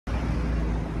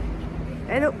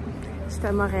Hello! Je suis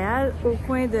à Montréal, au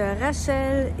coin de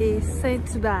Rachel et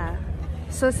Saint-Hubert.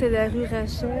 Ça, c'est la rue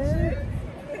Rachel.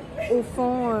 Au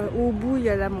fond, au bout, il y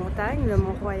a la montagne, le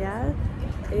Mont-Royal.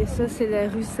 Et ça, c'est la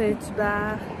rue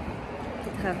Saint-Hubert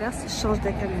qui traverse. Je change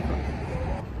de caméra.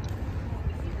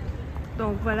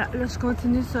 Donc voilà, là, je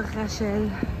continue sur Rachel.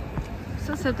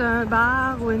 Ça, c'est un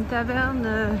bar ou une taverne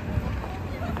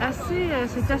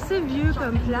c'est assez vieux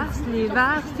comme place. Les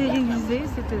verres stérilisés,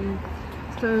 c'est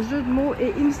un jeu de mots.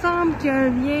 Et il me semble qu'il y a un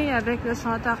lien avec le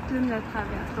chanteur Plume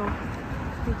Latraverse. Donc,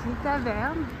 c'est écrit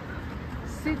taverne.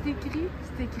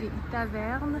 C'est écrit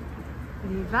taverne.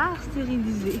 Les verres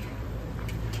stérilisés.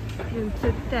 Il y a une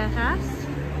petite terrasse.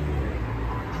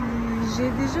 Puis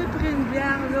j'ai déjà pris une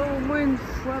bière là au moins une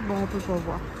fois. Bon, on peut pas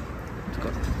voir. En tout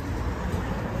cas.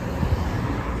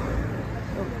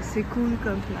 C'est cool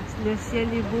comme place. Le ciel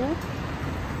est beau.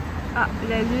 Ah,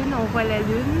 la lune, on voit la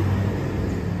lune.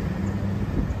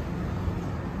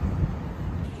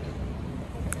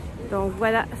 Donc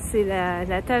voilà, c'est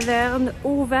la taverne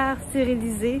aux verres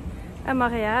stérilisés à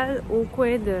Montréal, au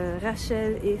coin de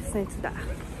Rachel et Saint-Hubert.